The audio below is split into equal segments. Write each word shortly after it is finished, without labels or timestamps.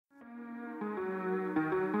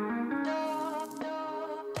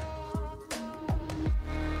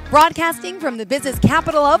Broadcasting from the business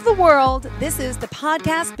capital of the world, this is the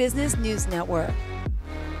Podcast Business News Network.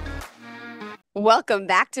 Welcome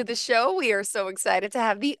back to the show. We are so excited to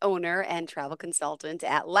have the owner and travel consultant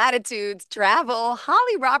at Latitudes Travel,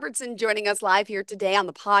 Holly Robertson, joining us live here today on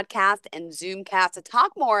the podcast and Zoomcast to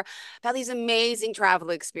talk more about these amazing travel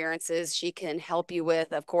experiences she can help you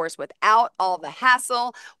with, of course, without all the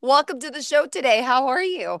hassle. Welcome to the show today. How are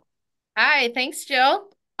you? Hi, thanks, Jill.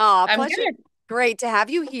 I'm Pleasure. good. Great to have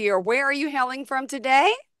you here. Where are you hailing from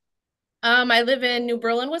today? I live in New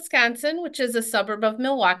Berlin, Wisconsin, which is a suburb of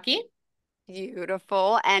Milwaukee.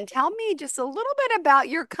 Beautiful. And tell me just a little bit about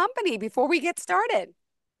your company before we get started.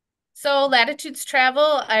 So Latitudes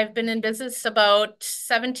Travel, I've been in business about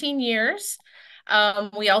 17 years.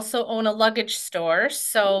 We also own a luggage store.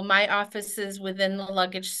 So my office is within the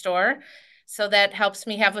luggage store. So that helps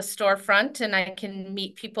me have a storefront and I can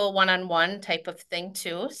meet people one-on-one type of thing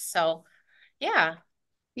too. So yeah.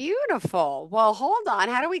 Beautiful. Well, hold on.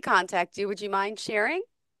 How do we contact you? Would you mind sharing?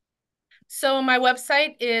 So my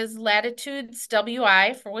website is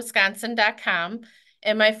latitudeswi for Wisconsin.com,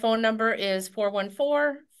 and my phone number is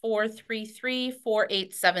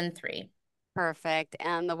 414-433-4873. Perfect.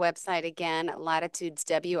 And the website again,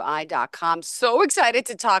 latitudeswi.com. So excited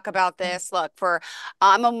to talk about this. Look,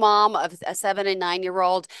 I'm a mom of a 7 and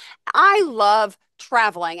 9-year-old. I love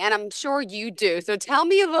traveling, and I'm sure you do. So tell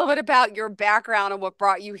me a little bit about your background and what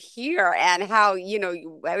brought you here and how,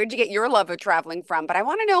 where did you get your love of traveling from? But I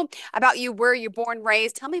want to know about you, where you're born,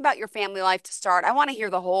 raised. Tell me about your family life to start. I want to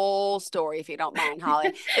hear the whole story if you don't mind,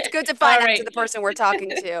 Holly. It's good to find All out to right. the person we're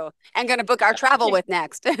talking to and going to book our travel with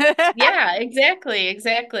next. Yeah,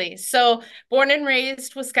 exactly. So born and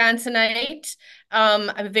raised Wisconsinite.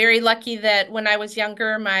 I'm very lucky that when I was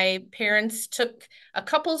younger, my parents took a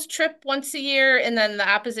couples trip once a year, and then the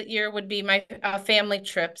opposite year would be my family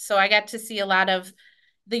trip. So I got to see a lot of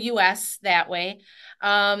the US that way.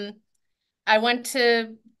 Um, I went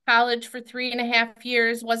to college for 3.5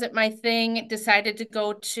 years, wasn't my thing. Decided to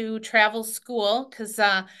go to travel school because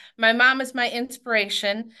my mom is my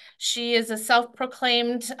inspiration. She is a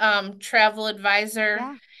self-proclaimed travel advisor.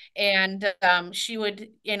 Yeah. And she would,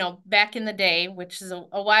 back in the day, which is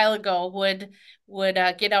a while ago, would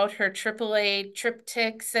get out her AAA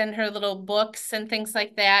triptychs and her little books and things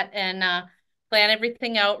like that, and plan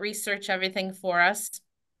everything out, research everything for us.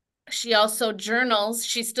 She also journals.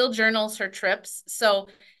 She still journals her trips. So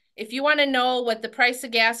if you want to know what the price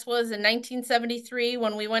of gas was in 1973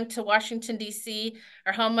 when we went to Washington, D.C.,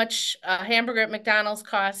 or how much a hamburger at McDonald's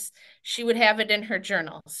costs, she would have it in her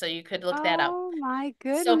journal. So you could look that up. Oh my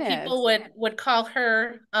So goodness. people would call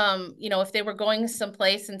her, if they were going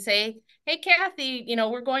someplace and say, "Hey, Kathy,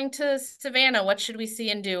 we're going to Savannah. What should we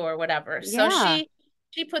see and do or whatever?" So Yeah.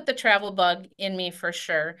 she put the travel bug in me for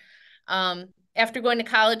sure. After going to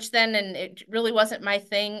college then, and it really wasn't my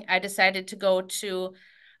thing, I decided to go to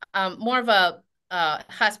more of a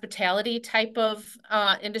hospitality type of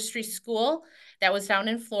industry school that was down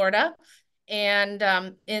in Florida. And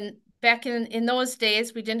in back in those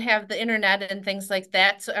days, we didn't have the internet and things like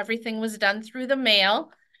that, so everything was done through the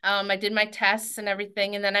mail. I did my tests and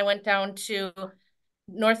everything, and then I went down to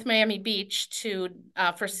North Miami Beach to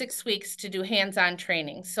for 6 weeks to do hands-on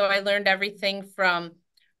training. So I learned everything from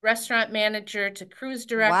restaurant manager to cruise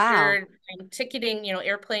Wow. director, and ticketing,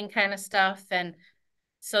 airplane kind of stuff. And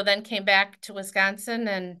so then came back to Wisconsin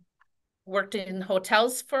and worked in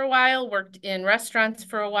hotels for a while, worked in restaurants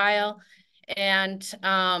for a while. And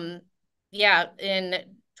yeah, in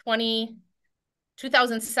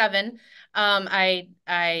 2007,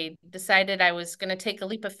 I decided I was going to take a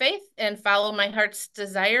leap of faith and follow my heart's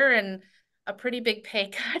desire and a pretty big pay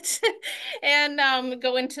cut and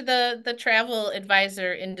go into the travel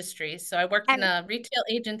advisor industry. So I worked in And a retail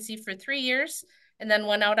agency for 3 years and then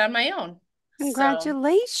went out on my own. So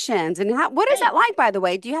congratulations. And what is that thanks. like, by the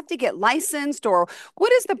way? Do you have to get licensed or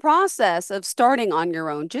what is the process of starting on your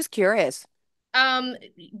own? Just curious. Um,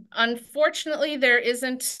 Unfortunately, there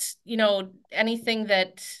isn't, anything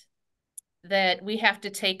that we have to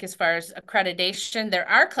take as far as accreditation. There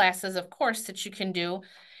are classes, of course, that you can do.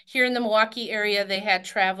 Here in the Milwaukee area, they had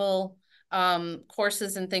travel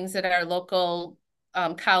courses and things at our local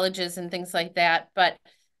colleges and things like that, but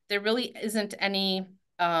there really isn't any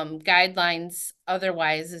guidelines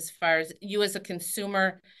otherwise as far as you as a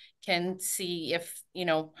consumer can see if,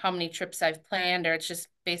 how many trips I've planned, or it's just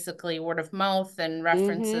basically word of mouth and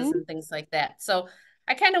references Mm-hmm. and things like that. So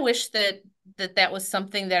I kind of wish that was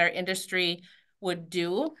something that our industry would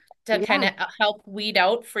do to kind Yeah. of help weed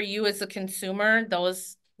out for you as a consumer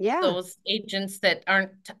those Yeah. those agents that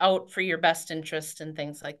aren't out for your best interest and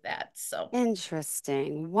things like that. So,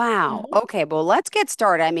 Interesting. Wow. mhm. Okay, well, let's get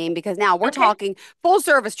started. I mean, because now we're Okay, talking full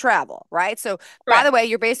service travel, right? So, by the correct. way,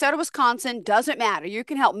 you're based out of Wisconsin, doesn't matter. You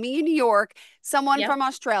can help me in New York, someone Yep. from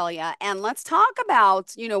Australia, and let's talk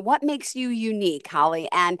about, what makes you unique, Holly,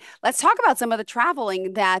 and let's talk about some of the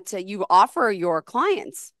traveling that you offer your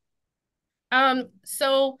clients.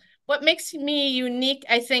 So what makes me unique,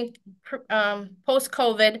 I think,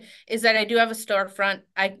 post-COVID is that I do have a storefront.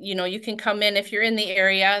 You can come in if you're in the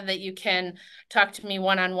area that you can talk to me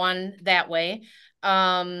one-on-one that way.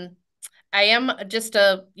 Um, I am just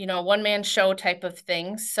a, one-man show type of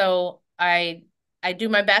thing. So I do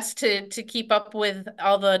my best to keep up with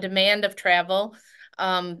all the demand of travel.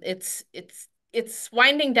 It's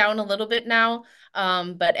winding down a little bit now.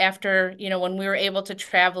 But after, when we were able to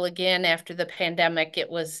travel again after the pandemic, it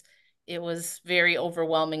was very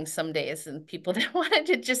overwhelming some days, and people that wanted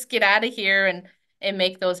to just get out of here and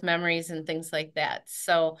make those memories and things like that.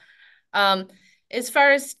 So um as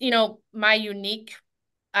far as, my unique,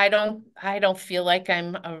 I don't feel like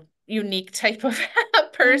I'm a unique type of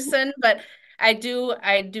Mhm. person, but I do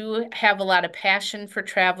have a lot of passion for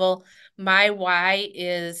travel. My why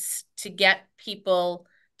is to get people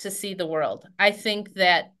to see the world. I think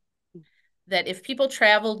that if people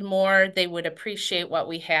traveled more, they would appreciate what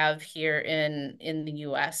we have here in the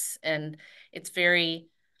US. And it's very,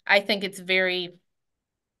 I think it's very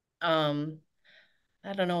um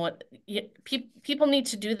I don't know what people need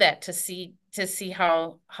to do that to see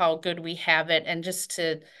how good we have it, and just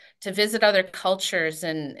to visit other cultures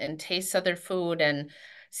and taste other food and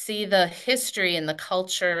see the history and the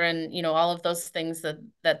culture and all of those things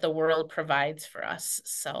that the world provides for us.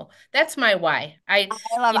 So that's my why. I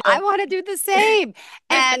love You it. I know, want to do the same.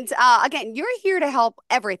 And again, you're here to help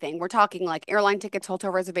everything. We're talking like airline tickets,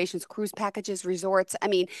 hotel reservations, cruise packages, resorts. I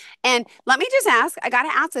mean, and let me just ask, I got to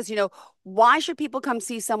ask this, why should people come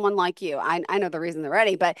see someone like you? I know the reason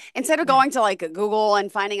already, but instead of going to like Google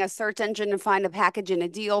and finding a search engine and find a package and a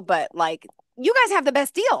deal, but like you guys have the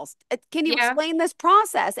best deals. Can you yeah, explain this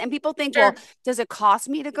process? And people think, well, sure. does it cost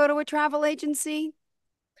me to go to a travel agency?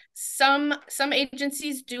 Some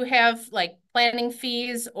agencies do have like planning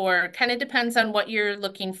fees, or kind of depends on what you're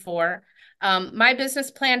looking for. My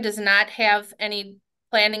business plan does not have any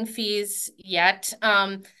planning fees yet.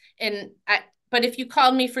 But if you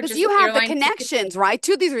called me for Because just you have the airline tickets, connections, right,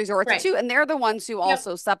 to these resorts right? too, and they're the ones who Yep.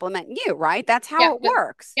 also supplement you, right? That's how Yeah, it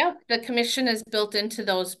works. the commission is built into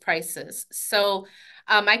those prices. So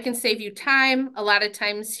I can save you time a lot of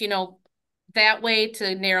times, that way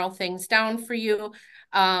to narrow things down for you.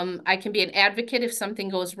 I can be an advocate if something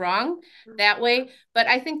goes wrong that way. But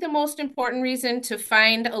I think the most important reason to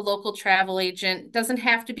find a local travel agent doesn't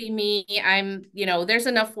have to be me. There's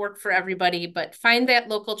enough work for everybody, but find that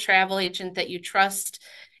local travel agent that you trust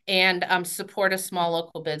and support a small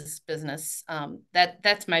local business.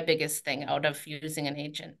 That's my biggest thing out of using an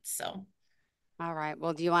agent. So All right.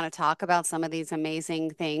 Well, do you want to talk about some of these amazing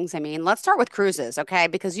things? I mean, let's start with cruises, okay?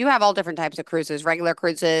 Because you have all different types of cruises, regular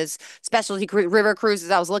cruises, river cruises.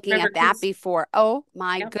 I was looking river at that cruise. before. Oh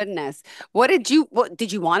my Yep. goodness. What did you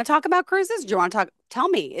want to talk about cruises? Do you want to talk? Tell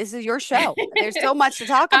me. This is your show. There's so much to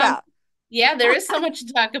talk Um, about. yeah, there is so much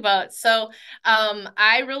to talk about. So,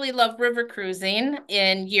 I really love river cruising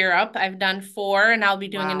in Europe. I've done four, and I'll be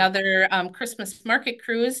doing Wow. another Christmas market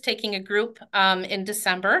cruise, taking a group in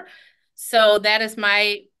December. So that is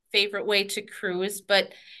my favorite way to cruise.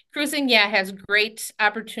 But cruising, yeah, has great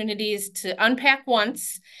opportunities to unpack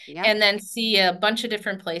once Yep. and then see a bunch of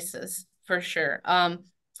different places for sure.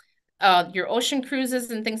 Your ocean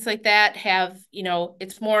cruises and things like that have,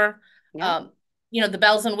 it's more, Yep. um, the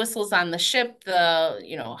bells and whistles on the ship,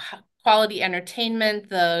 the, quality entertainment,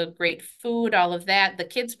 the great food, all of that, the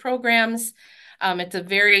kids programs. It's a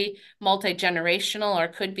very multi-generational, or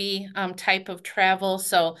could be, type of travel.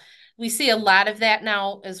 So we see a lot of that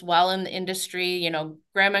now as well in the industry.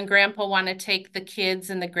 Grandma and grandpa want to take the kids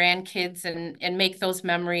and the grandkids and make those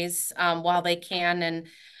memories while they can.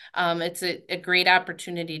 And it's a great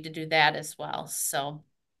opportunity to do that as well. So,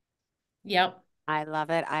 yep. I love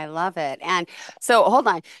it. I love it. And so hold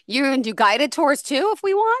on. You can do guided tours too if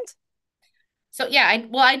we want. So yeah,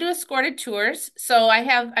 I do escorted tours. So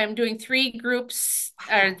I'm doing three groups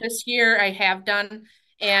Wow. this year. I have done,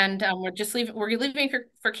 and we're leaving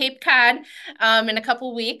for Cape Cod in a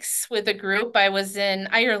couple weeks with a group. I was in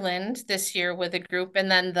Ireland this year with a group, and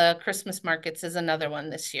then the Christmas markets is another one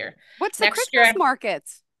this year. What's the Next year Christmas I'm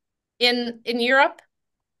markets? in Europe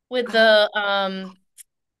with Oh, the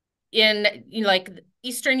in like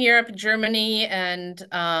Eastern Europe, Germany, and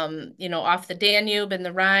off the Danube and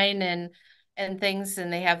the Rhine, and things,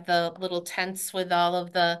 and they have the little tents with all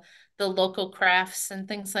of the local crafts and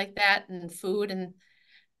things like that, and food and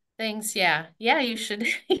things. Yeah. Yeah, you should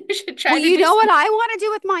you should Well, try to you do know what some. I want to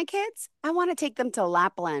do with my kids? I want to take them to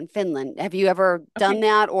Lapland, Finland. Have you ever done Okay.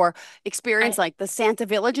 that or experienced I like the Santa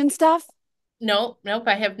Village and stuff? Nope, nope,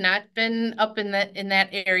 I have not been up in that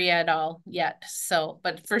area at all yet. So,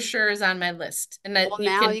 but for sure is on my list. And Well, that you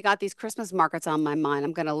now can you got these Christmas markets on my mind.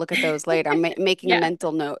 I'm going to look at those later. I'm making a yeah,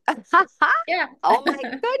 mental note. yeah. Oh my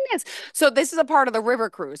goodness. So this is a part of the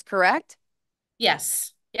river cruise, correct?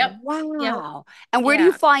 Yes. Yep. Yep. Wow. And where do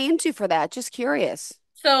you Yeah. fly into for that? Just curious.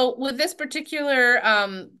 So with this particular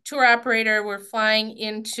tour operator, we're flying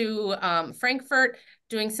into Frankfurt,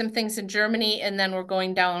 doing some things in Germany, and then we're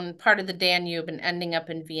going down part of the Danube and ending up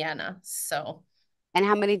in Vienna. So And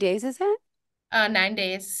how many days is it? 9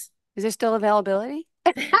 days. Is there still availability?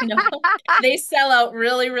 No, they sell out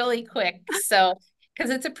really, really quick. So,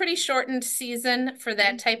 because it's a pretty shortened season for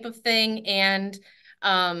that type of thing, and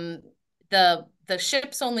um, the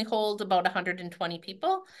ships only hold about 120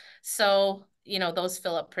 people, so those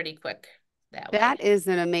fill up pretty quick that That way. is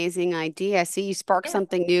an amazing idea. See, you sparked Yeah.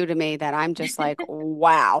 something new to me that I'm just like,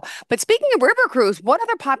 wow. But speaking of river cruise, what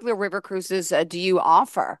other popular river cruises do you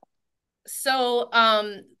offer? So,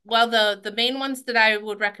 well, the main ones that I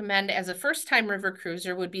would recommend as a first time river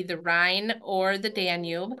cruiser would be the Rhine or the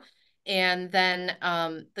Danube. And then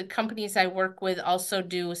the companies I work with also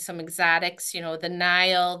do some exotics, the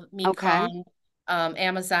Nile, Okay. Mekong,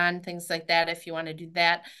 Amazon, things like that, if you want to do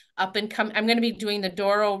that. I'm going to be doing the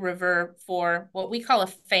Douro River for what we call a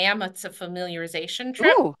FAM. It's a familiarization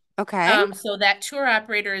trip. Ooh, okay. So that tour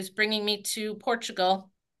operator is bringing me to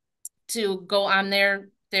Portugal to go on their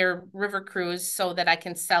river cruise so that I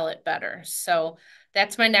can sell it better. So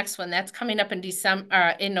that's my next one. That's coming up in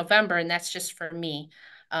December, in November, and that's just for me,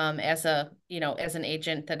 as as an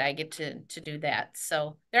agent that I get to do that.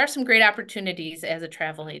 So there are some great opportunities as a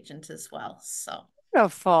travel agent as well. So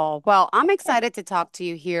Beautiful. Well, I'm yeah. excited to talk to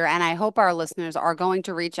you here, and I hope our listeners are going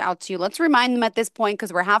to reach out to you. Let's remind them at this point,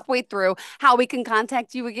 because we're halfway through, how we can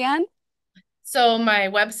contact you again. So my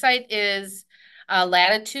website is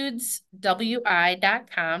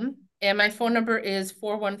latitudeswi.com, and my phone number is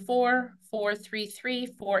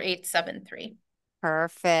 414-433-4873.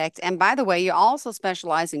 Perfect. And by the way, you also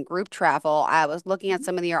specialize in group travel. I was looking at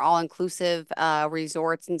some of your all-inclusive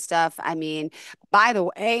resorts and stuff. I mean, by the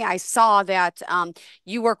way, I saw that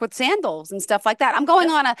you work with sandals and stuff like that. Yep.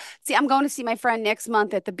 I'm going to see my friend next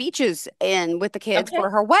month at the beaches and with the kids Okay.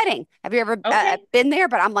 for her wedding. Have you ever Okay. been there?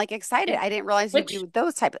 But I'm like excited. Yeah. I didn't realize you Which do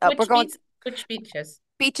those type. We're which going beach which beaches?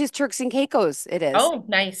 beaches, Turks and Caicos. It is. Oh,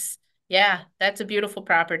 nice. Yeah, that's a beautiful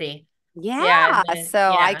property. Yeah, Yeah.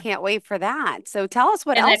 So I yeah. can't wait for that. So tell us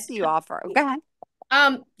what And else that do you offer? Go ahead.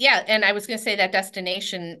 Yeah, and I was gonna say that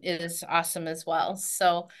destination is awesome as well.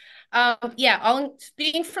 So yeah, all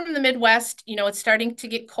being from the Midwest, it's starting to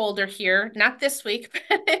get colder here. Not this week,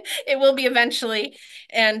 but it will be eventually.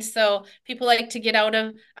 And so people like to get out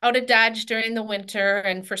of Dodge during the winter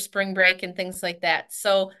and for spring break and things like that.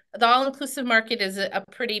 So the all-inclusive market is a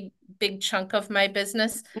pretty big chunk of my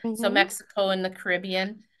business. So Hmm. Mexico and the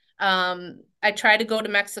Caribbean. I try to go to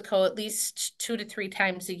Mexico at least 2 to 3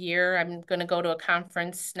 times a year. I'm going to go to a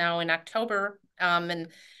conference now in October, and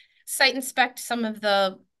site inspect some of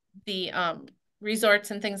the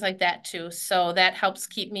resorts and things like that too. So that helps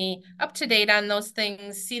keep me up to date on those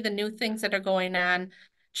things, see the new things that are going on,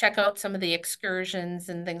 check out some of the excursions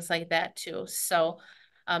and things like that too. So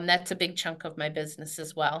that's a big chunk of my business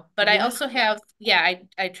as well. But I Yeah. also have, yeah,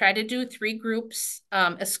 I try to do 3 groups,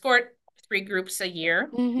 escort 3 groups a year.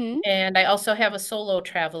 Hmm. And I also have a solo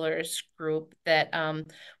travelers group that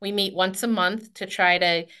we meet once a month to try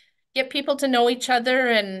to get people to know each other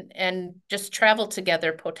and just travel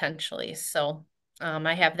together potentially. So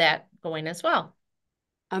I have that going as well.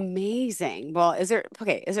 Amazing. Well, is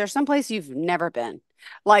there some place you've never been?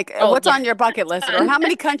 Like, Oh what's yeah, on your bucket list, or ton. how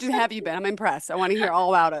many countries have you been? I'm impressed. I want to hear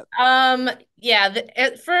all about it. Yeah,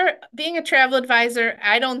 for being a travel advisor,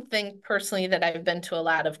 I don't think personally that I've been to a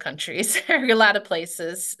lot of countries or a lot of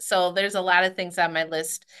places. So there's a lot of things on my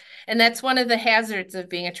list. And that's one of the hazards of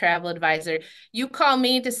being a travel advisor. You call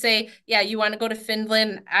me to say, yeah, you want to go to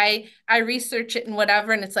Finland. I research it and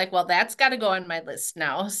whatever, and it's like, well, that's got to go on my list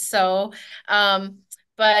now. So,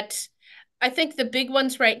 but I think the big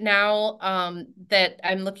ones right now that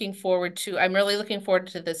I'm really looking forward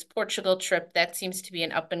to this Portugal trip. That seems to be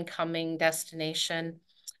an up and coming destination.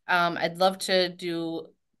 I'd love to do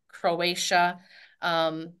Croatia.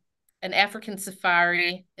 Um, an African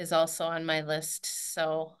safari is also on my list.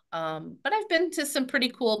 So, but I've been to some pretty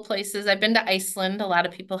cool places. I've been to Iceland. A lot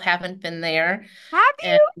of people haven't been there. Have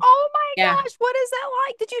And you? Oh my yeah, gosh, what is that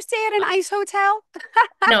like? Did you stay at an ice hotel?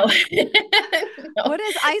 no, no, What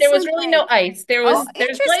is there was Iceland really no like? ice. Oh,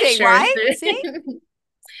 There's interesting, glaciers. right? See?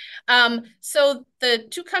 So the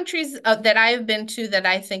two countries that I've been to that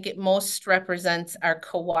I think it most represents are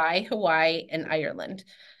Kauai, Hawaii, and Ireland.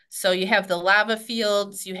 So you have the lava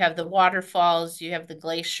fields, you have the waterfalls, you have the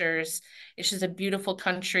glaciers. It's just a beautiful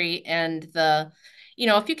country, and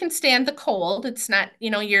if you can stand the cold, it's not,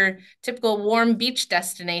 your typical warm beach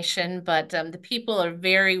destination, but the people are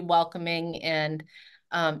very welcoming, and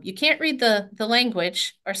you can't read the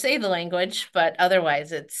language or say the language, but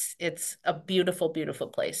otherwise it's a beautiful, beautiful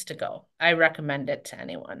place to go. I recommend it to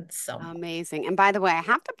anyone. So Amazing. And by the way, I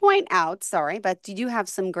have to point out, sorry, but you do have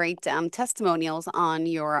some great testimonials on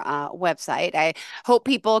your website. I hope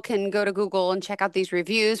people can go to Google and check out these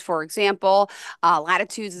reviews. For example,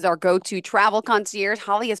 Latitudes is our go-to travel concierge.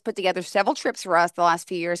 Holly has put together several trips for us the last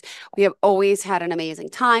few years. We have always had an amazing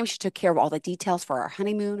time. She took care of all the details for our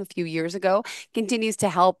honeymoon a few years ago, continues to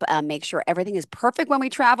help make sure everything is perfect when we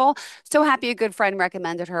travel. So happy a good friend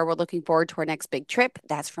recommended her. We're looking forward to our next big trip.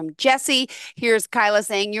 That's from Jesse. Here's Kyla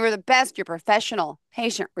saying, "You're the best. You're professional,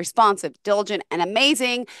 patient, responsive, diligent, and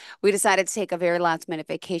amazing. We decided to take a very last minute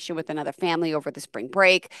vacation with another family over the spring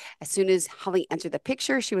break. As soon as Holly entered the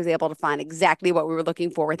picture, she was able to find exactly what we were looking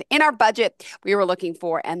for within our budget we were looking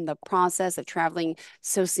for, and the process of traveling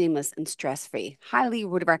so seamless and stress free. Highly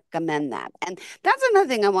would recommend that." And that's another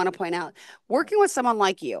thing I want to point out. Working with someone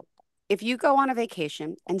like you, if you go on a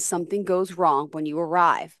vacation and something goes wrong when you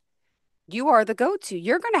arrive, you are the go-to.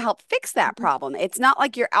 You're going to help fix that problem. It's not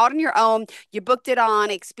like you're out on your own. You booked it on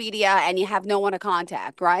Expedia and you have no one to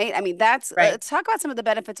contact, right? I mean, right. let's talk about some of the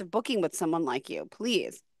benefits of booking with someone like you,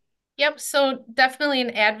 please. Yep, so definitely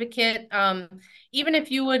an advocate. Even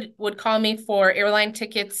if you would call me for airline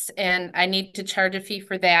tickets and I need to charge a fee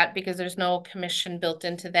for that because there's no commission built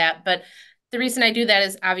into that. But the reason I do that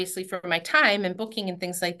is obviously for my time and booking and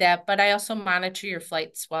things like that, but I also monitor your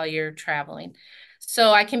flights while you're traveling.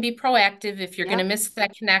 So I can be proactive if you're going to Yep. miss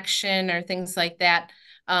that connection or things like that.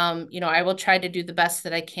 I will try to do the best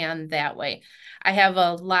that I can that way. I have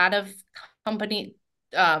a lot of company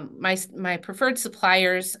my preferred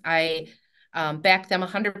suppliers, I back them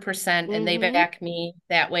 100% and they Mm-hmm. back me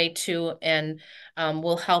that way too, and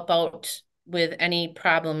will help out with any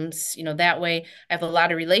problems, that way. I have a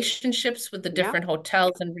lot of relationships with the Yep. different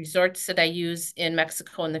hotels and resorts that I use in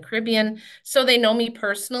Mexico and the Caribbean. So they know me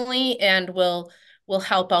personally and will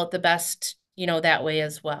help out the best, that way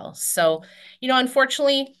as well. So,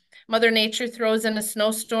 unfortunately, Mother Nature throws in a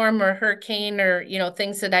snowstorm or hurricane or,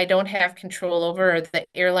 things that I don't have control over, or the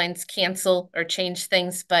airlines cancel or change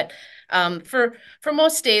things. But for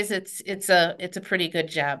most days, it's a pretty good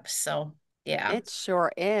job. So yeah. It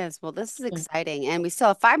sure is. Well, this is exciting. And we still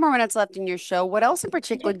have 5 more minutes left in your show. What else in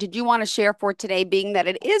particular did you want to share for today, being that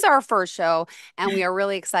it is our first show and we are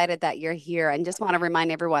really excited that you're here? And just want to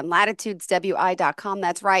remind everyone, latitudeswi.com.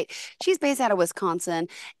 That's right. She's based out of Wisconsin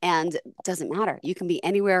and doesn't matter. You can be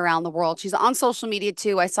anywhere around the world. She's on social media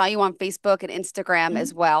too. I saw you on Facebook and Instagram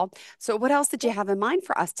as well. So, what else did you have in mind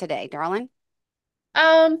for us today, darling?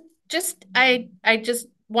 I just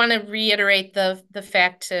want to reiterate the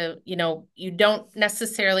fact to, you don't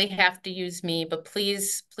necessarily have to use me, but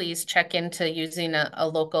please check into using a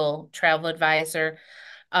local travel advisor.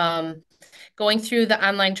 Um, Going through the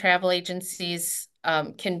online travel agencies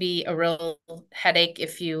can be a real headache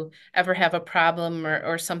if you ever have a problem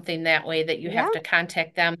or something that way that you Yeah. have to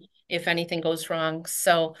contact them if anything goes wrong.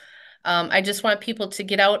 So I just want people to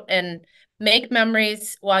get out and make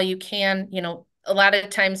memories while you can. A lot of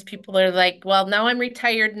times people are like, well, now I'm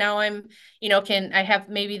retired. Now can I have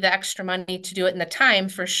maybe the extra money to do it in the time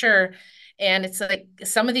for sure. And it's like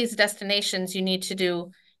some of these destinations you need to do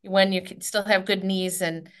when you can still have good knees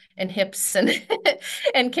and hips and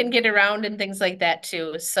and can get around and things like that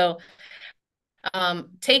too. So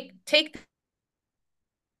take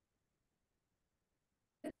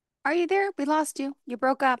Are you there? We lost you. You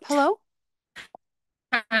broke up. Hello?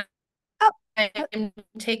 Oh, uh, time,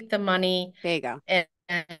 take the money there you go.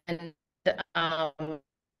 and um,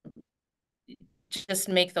 just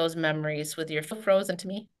make those memories with your frozen to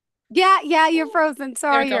me. Yeah, you're frozen. There we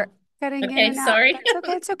Sorry, you're go. cutting in Okay, and out. sorry. That's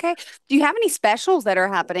okay. It's okay. Do you have any specials that are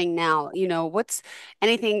happening now? What's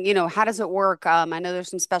anything, how does it work? I know there's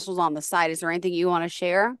some specials on the side. Is there anything you want to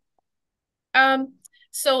share? Um,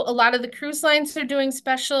 so a lot of the cruise lines are doing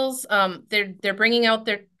specials. They're bringing out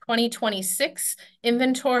their 2026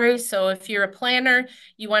 inventory. So if you're a planner,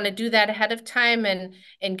 you want to do that ahead of time and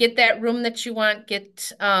get that room that you want,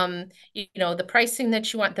 get the pricing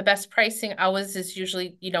that you want. The best pricing always is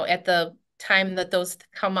usually, at the time that those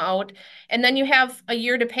come out. And then you have a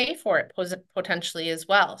year to pay for it potentially as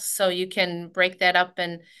well. So you can break that up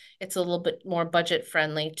and it's a little bit more budget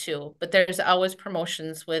friendly too. But there's always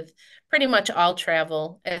promotions with pretty much all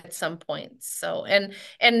travel at some point. So, and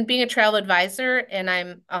being a travel advisor,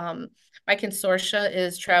 and my consortia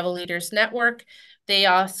is Travel Leaders Network. They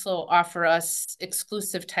also offer us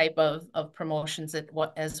exclusive type of promotions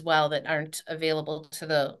as well that aren't available to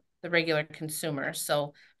the regular consumer.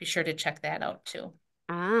 So be sure to check that out too.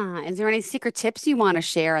 Is there any secret tips you want to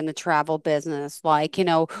share in the travel business? Like,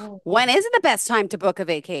 Oh. when is it the best time to book a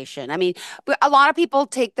vacation? I mean, a lot of people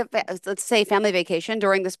take let's say family vacation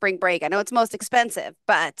during the spring break. I know it's most expensive,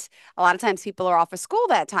 but a lot of times people are off of school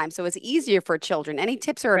that time. So it's easier for children. Any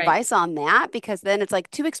tips or Right. advice on that? Because then it's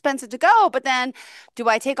like too expensive to go. But then do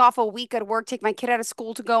I take off a week at work, take my kid out of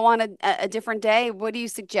school to go on a different day? What do you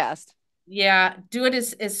suggest? Yeah, do it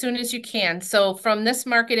as soon as you can. So from this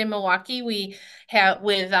market in Milwaukee, we have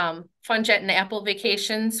with FunJet and Apple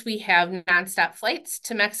Vacations, we have nonstop flights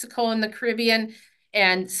to Mexico and the Caribbean,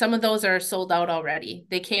 and some of those are sold out already.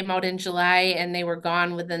 They came out in July and they were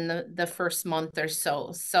gone within the first month or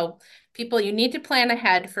so. So people, you need to plan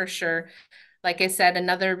ahead for sure. Like I said,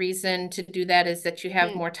 another reason to do that is that you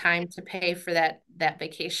have more time to pay for that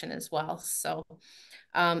vacation as well. So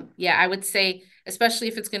yeah, I would say, especially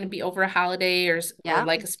if it's going to be over a holiday or Yeah.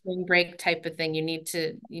 like a spring break type of thing, you need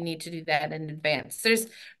to do that in advance. There's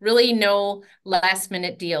really no last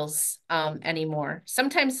minute deals anymore.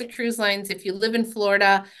 Sometimes the cruise lines, if you live in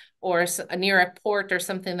Florida or near a port or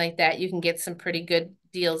something like that, you can get some pretty good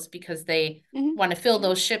deals because they want to fill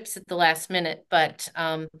those ships at the last minute. But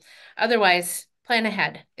otherwise, plan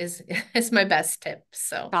ahead is my best tip.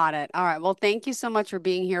 So Got it. All right. Well, thank you so much for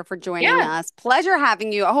being here, for joining yeah. us. Pleasure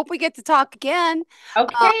having you. I hope we get to talk again.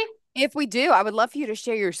 Okay. If we do, I would love for you to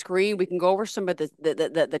share your screen. We can go over some of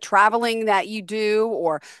the traveling that you do,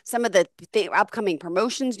 or some of the upcoming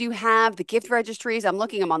promotions you have, the gift registries. I'm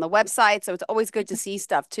looking them on the website, so it's always good to see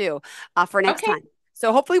stuff too for next Okay. time.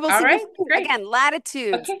 So hopefully we'll All see right. you soon. Great. Again,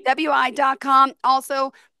 Latitudes, Okay. WI.com.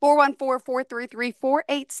 Also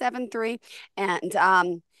 414-433-4873.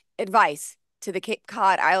 And advice to the Cape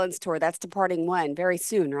Cod Islands tour. That's departing when? Very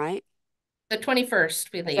soon, right? The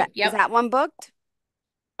 21st, we Is leave. that, Yep. is that one booked?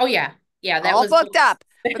 Oh yeah. Yeah, that All was booked up,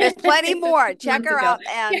 but there's plenty more. a Check month her ago. out.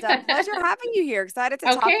 And pleasure having you here. Excited to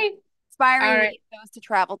talk. Okay. Inspiring All right. those to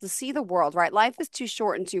travel, to see the world, right? Life is too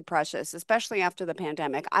short and too precious, especially after the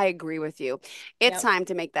pandemic. I agree with you. It's Yep. time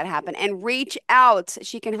to make that happen and reach out.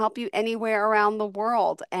 She can help you anywhere around the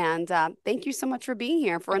world. And thank you so much for being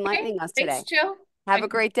here, for Okay. enlightening us Thanks, today. Jill. Have a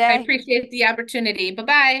great I day. appreciate the opportunity.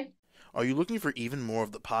 Bye-bye. Are you looking for even more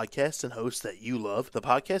of the podcasts and hosts that you love? The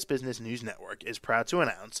Podcast Business News Network is proud to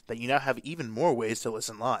announce that you now have even more ways to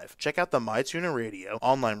listen live. Check out the MyTuner Radio,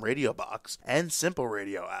 online radio box, and Simple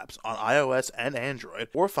Radio apps on iOS and Android,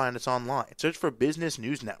 or find us online. Search for Business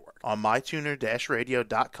News Network on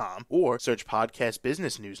mytuner-radio.com, or search Podcast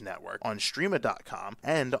Business News Network on streama.com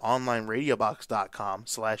and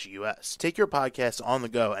onlineradiobox.com/US. Take your podcast on the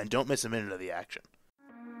go and don't miss a minute of the action.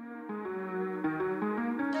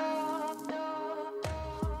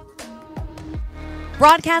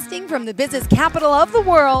 Broadcasting from the business capital of the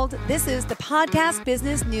world, this is the Podcast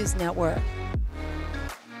Business News Network.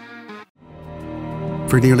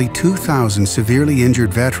 For nearly 2,000 severely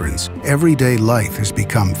injured veterans, everyday life has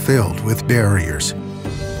become filled with barriers.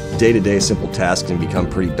 Day-to-day simple tasks can become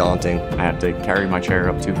pretty daunting. I have to carry my chair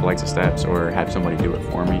up 2 flights of steps or have somebody do it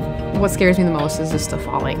for me. What scares me the most is just the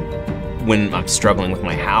falling. When I'm struggling with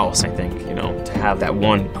my house, I think, to have that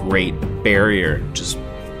one great barrier just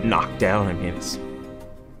knocked down,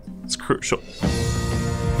 it's crucial.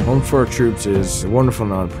 Home for Our Troops is a wonderful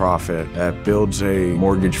nonprofit that builds a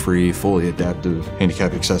mortgage-free, fully adaptive,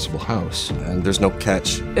 handicap-accessible house. And there's no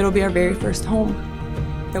catch. It'll be our very first home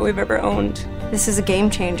that we've ever owned. This is a game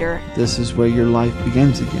changer. This is where your life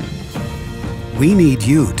begins again. We need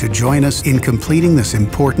you to join us in completing this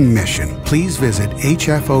important mission. Please visit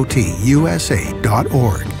hfotusa.org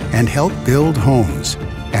and help build homes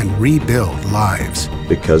and rebuild lives.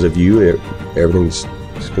 Because of you, everything's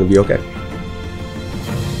going to be okay.